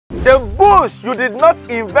The bush you did not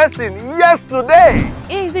invest in yesterday.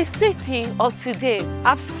 In the city of today,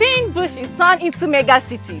 I've seen bushes turn into mega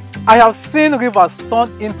cities. I have seen rivers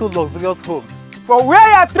turn into luxurious homes. For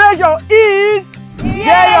where your treasure is,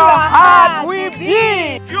 there your heart will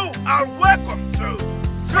be. You are welcome to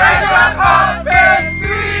Treasure Court Phase 3.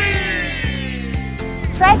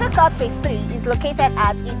 Treasure Court Phase 3 is located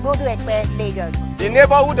at Epe, Lagos. The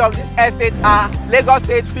neighborhood of this estate are Lagos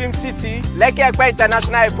State Film City, Lekki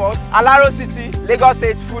International Airport, Alaro City, Lagos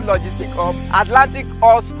State Food Logistics Hub, Atlantic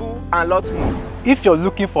All School, and lots more. If you're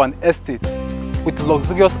looking for an estate with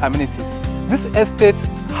luxurious amenities, this estate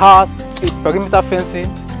has a perimeter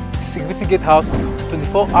fencing, security gatehouse,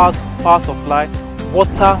 24 hours power supply,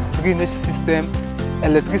 water drainage system,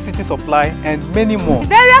 electricity supply, and many more.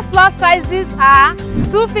 Various floor sizes are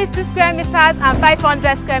 250 square meters and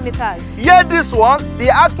 500 square meters. Hear this one, the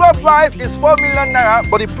actual price is 4 million naira,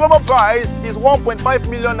 but the promo price is 1.5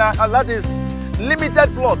 million naira, and that is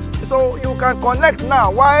limited plots. So you can connect now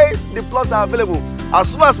while the plots are available. As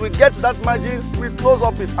soon as we get to that margin, we close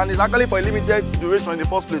up it, and it's actually for a limited duration in the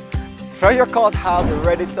first place. Treasure Court has a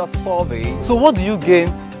registered survey. So what do you gain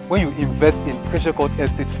when you invest in Treasure Court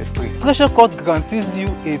Estate Phase 3? Treasure Court guarantees you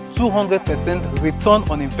a 200% return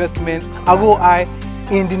on investment ROI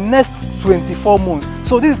in the next 24 months.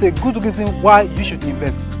 So this is a good reason why you should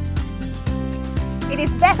invest. It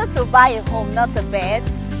is better to buy a home, not a bed.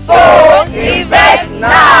 So invest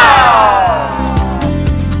now!